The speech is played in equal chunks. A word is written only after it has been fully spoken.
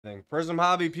Prizm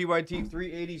Hobby PYT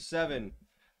 387.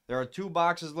 There are 2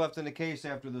 boxes left in the case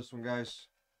after this one, guys.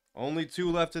 Only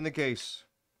 2 left in the case.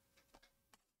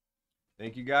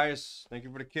 Thank you, guys. Thank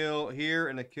you for the kill here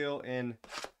and the kill in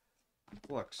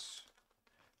Flux.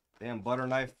 Damn butter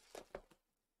knife.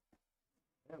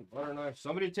 Damn butter knife.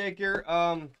 Somebody take your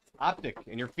optic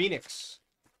and your Phoenix.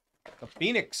 The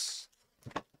Phoenix.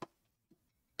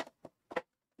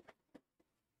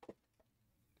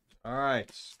 All right,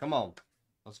 come on.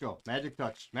 Let's go. Magic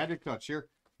touch. Magic touch here.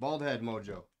 Bald head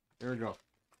mojo. There we go.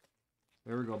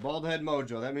 There we go. Bald head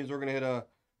mojo. That means we're going to hit a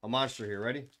monster here.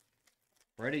 Ready?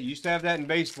 Ready? You used to have that in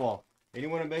baseball.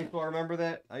 Anyone in baseball remember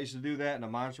that? I used to do that and a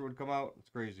monster would come out. It's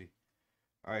crazy.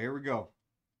 All right, here we go.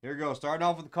 Here we go. Starting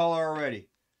off with the color already.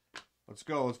 Let's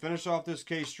go. Let's finish off this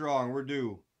case strong. We're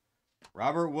due.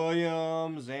 Robert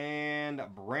Williams and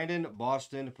Brandon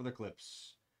Boston for the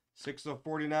Clips. 6 of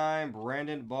 49,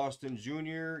 Brandon Boston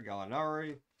Jr.,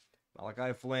 Gallinari,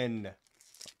 Malachi Flynn,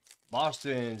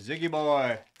 Boston, Ziggy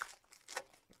Boy.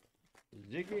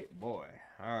 Ziggy Boy.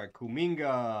 All right,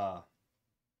 Kuminga,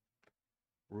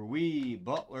 Rui,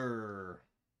 Butler,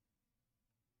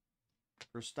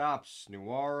 Kristaps,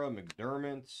 Nuara,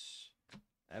 McDermott.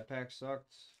 That pack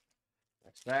sucked.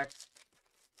 Next pack.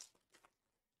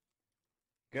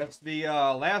 Gets the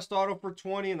last auto for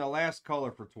 20 and the last color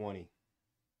for 20.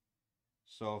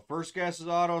 So first guess is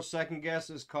auto, second guess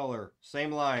is color.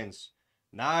 Same lines.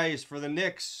 Nice for the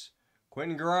Knicks.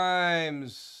 Quentin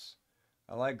Grimes.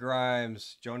 I like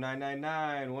Grimes. Joe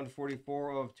 999,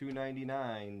 144 of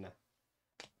 299.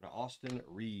 Austin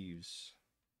Reeves.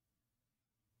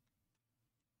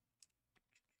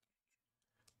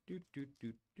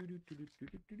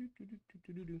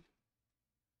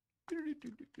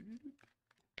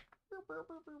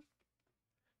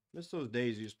 Miss those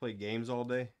days you just play games all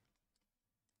day.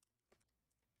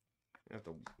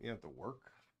 You have to work.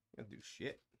 You have to do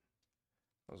shit.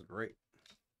 That was great.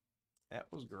 That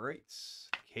was great.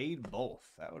 Cade both.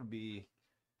 That would be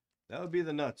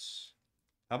the nuts.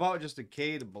 How about just a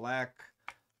Cade black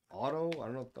auto?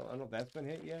 I don't know if that's been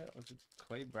hit yet. What's it?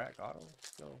 Cade black auto.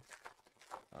 So,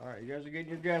 all right, you guys are getting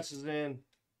your guesses in.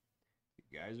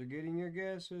 You guys are getting your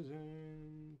guesses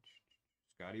in.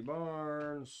 Scotty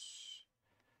Barnes,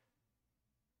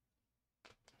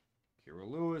 Kira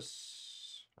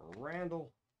Lewis,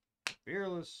 Randall,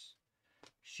 Fearless,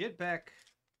 Shit pack.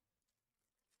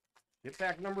 Shit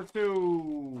pack number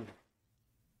 2.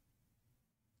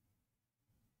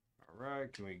 All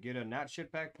right, can we get a not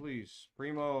shit pack, please?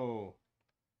 Primo.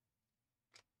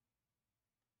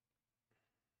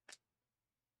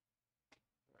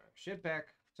 Shit pack.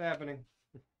 What's happening?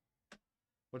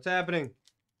 What's happening?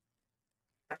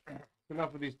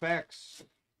 Enough of these packs.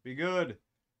 Be good.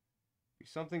 Be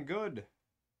something good.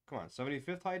 Come on,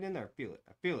 75th hiding in there. I feel it.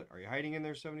 I feel it. Are you hiding in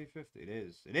there, 75th? It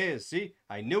is. It is. See?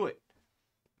 I knew it.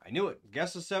 I knew it.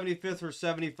 Guess the 75th for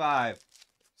 75.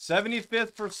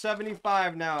 75th for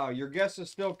 75 now. Your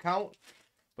guesses still count,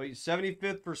 but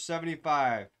 75th for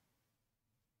 75.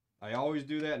 I always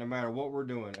do that no matter what we're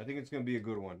doing. I think it's going to be a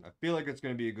good one. I feel like it's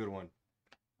going to be a good one.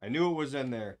 I knew it was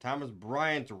in there. Thomas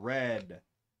Bryant, red.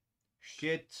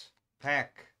 Shit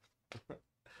pack.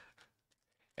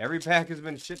 Every pack has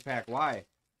been shit pack. Why?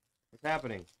 What's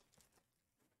happening?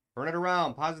 Turn it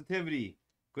around. Positivity.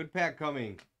 Good pack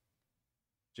coming.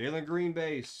 Jalen Green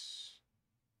base.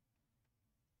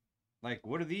 Like,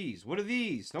 what are these? What are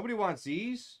these? Nobody wants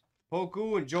these.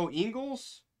 Poku and Joe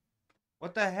Ingles?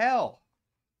 What the hell?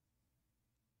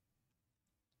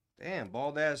 Damn,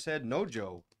 bald ass head, no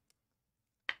Joe.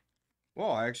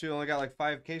 Whoa, I actually only got like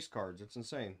 5 case cards. That's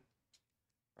insane.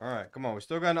 Alright, come on. We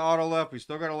still got an auto left. We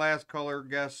still got a last color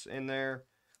guess in there.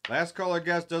 Last color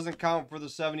guess doesn't count for the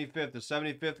 75th. The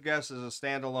 75th guess is a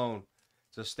standalone.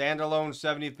 It's a standalone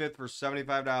 75th for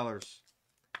 $75.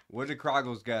 What did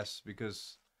Kroggles guess?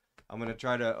 Because I'm going to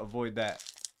try to avoid that.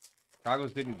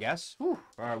 Kroggles didn't guess? Whew.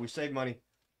 Alright, we saved money.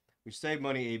 We saved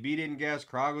money. AB didn't guess.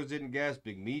 Kroggles didn't guess.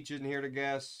 Big Meech isn't here to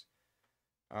guess.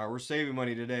 We're saving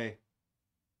money today.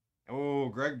 Oh,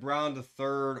 Greg Brown the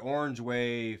third. Orange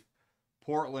Wave.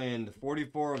 Portland.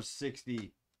 44 of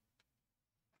 60.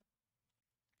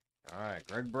 Alright,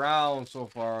 Greg Brown so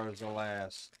far is the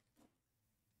last.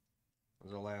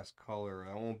 Was the last color.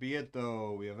 That won't be it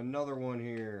though. We have another one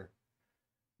here.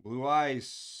 Blue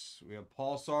Ice. We have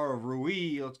Pulsar of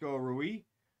Rui. Let's go, Rui.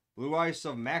 Blue Ice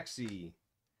of Maxi.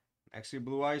 Maxi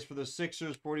Blue Ice for the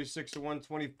Sixers. 46 to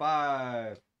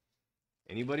 125.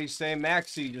 Anybody say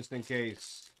Maxi just in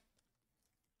case?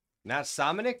 Not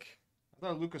Samanic? I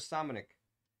thought Lucas Samanic.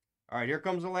 Alright, here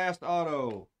comes the last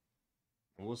auto.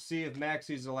 And we'll see if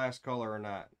Maxi's the last color or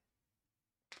not.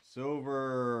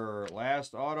 Silver.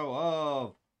 Last auto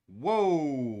of...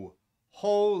 Whoa.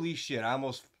 Holy shit. I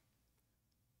almost...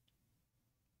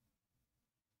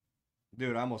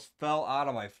 Dude, I almost fell out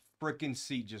of my freaking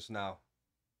seat just now.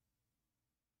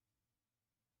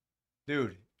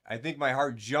 Dude, I think my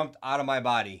heart jumped out of my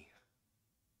body.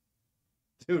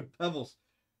 Dude, Pebbles.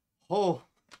 Oh.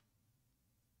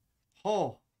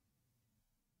 Oh.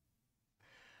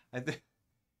 I think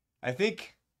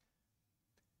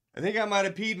I might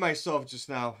have peed myself just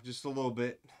now, just a little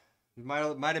bit. Might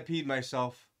have peed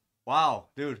myself. Wow,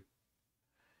 dude.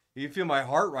 You feel my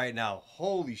heart right now.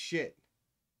 Holy shit.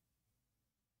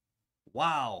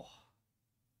 Wow.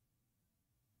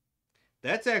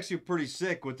 That's actually pretty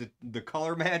sick with the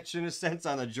color match in a sense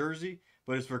on the jersey,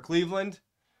 but it's for Cleveland.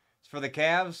 It's for the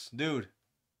Cavs. Dude.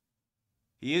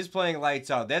 He is playing lights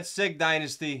out. That's sick,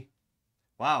 Dynasty.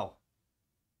 Wow.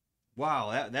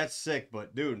 Wow, that's sick,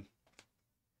 but dude,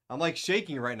 I'm like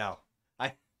shaking right now.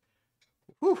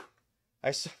 Whew.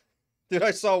 I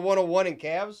saw 101 in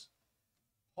Cavs.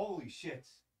 Holy shit.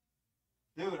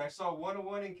 Dude, I saw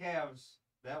 101 in Cavs.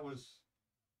 That was...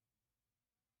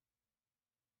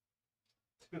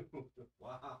 Dude,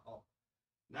 wow.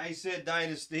 Nice hit,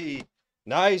 Dynasty.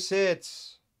 Nice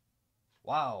hits.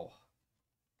 Wow.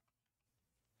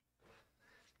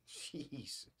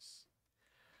 Jesus.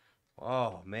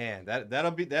 Oh man, that'll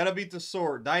beat the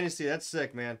sort. Dynasty, that's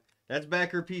sick, man. That's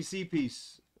backer PC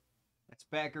piece. That's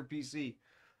backer PC.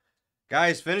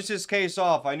 Guys, finish this case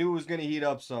off. I knew it was gonna heat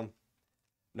up some.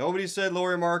 Nobody said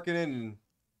Lauri Markkanen, and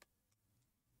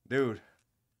dude.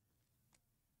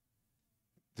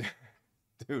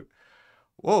 Dude.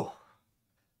 Whoa.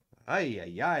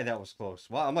 Ay, that was close.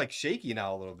 Wow, I'm like shaky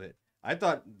now a little bit. I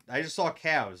just saw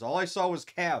Cavs. All I saw was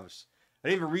Cavs. I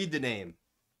didn't even read the name.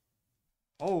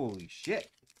 Holy shit.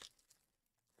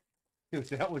 Dude,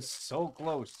 that was so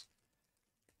close.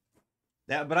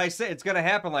 But I say it's going to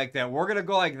happen like that. We're going to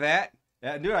go like that.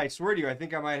 Dude, I swear to you, I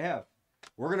think I might have.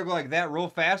 We're going to go like that real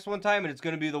fast one time, and it's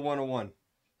going to be the 101.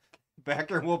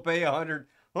 Backer will pay 100.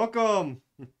 Hook 'em.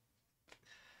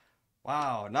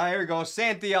 Wow. Now here we go.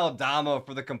 Santi Aldama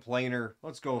for the complainer.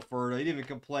 Let's go, Ferdo. He didn't even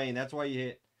complain. That's why you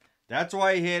hit. That's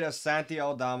why he hit a Santi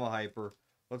Aldama hyper.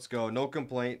 Let's go. No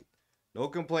complaint. No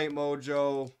complaint,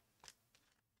 Mojo.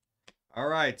 All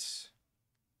right.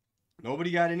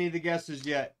 Nobody got any of the guesses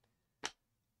yet.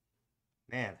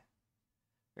 Man.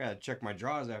 I gotta check my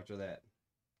draws after that.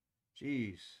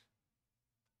 Jeez.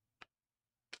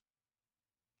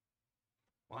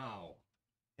 Wow.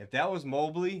 If that was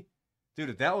Mobley, dude,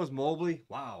 if that was Mobley,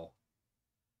 wow.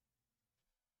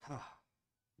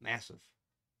 Massive.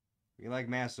 We like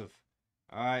massive.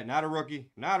 All right, not a rookie.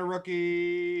 Not a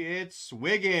rookie. It's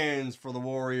Wiggins for the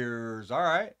Warriors. All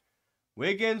right.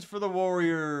 Wiggins for the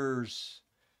Warriors.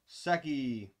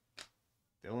 Secchi.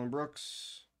 Dylan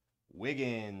Brooks.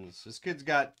 Wiggins. This kid's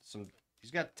got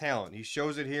he's got talent. He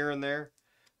shows it here and there.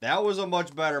 That was a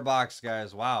much better box,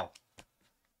 guys. Wow.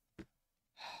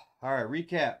 All right,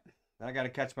 recap. I got to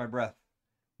catch my breath.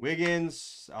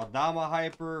 Wiggins, Aldama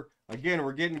hyper. Again,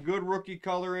 we're getting good rookie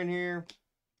color in here.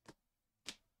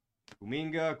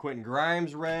 Kuminga, Quentin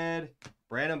Grimes red,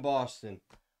 Brandon Boston.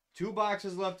 2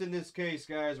 boxes left in this case,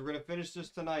 guys. We're going to finish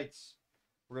this tonight.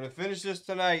 We're going to finish this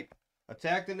tonight.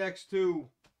 Attack the next 2.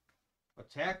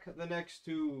 Attack the next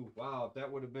 2. Wow,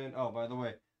 that would have been... Oh, by the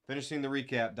way, finishing the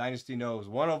recap. Dynasty knows.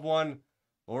 1 of 1.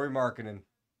 Lauri Markkanen.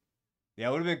 Yeah,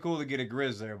 it would have been cool to get a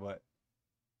Grizz there, but...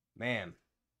 Man.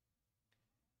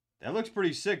 That looks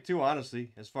pretty sick, too,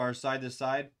 honestly. As far as side to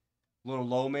side. A little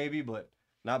low, maybe, but...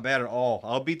 Not bad at all.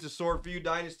 I'll beat the sword for you,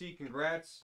 Dynasty. Congrats.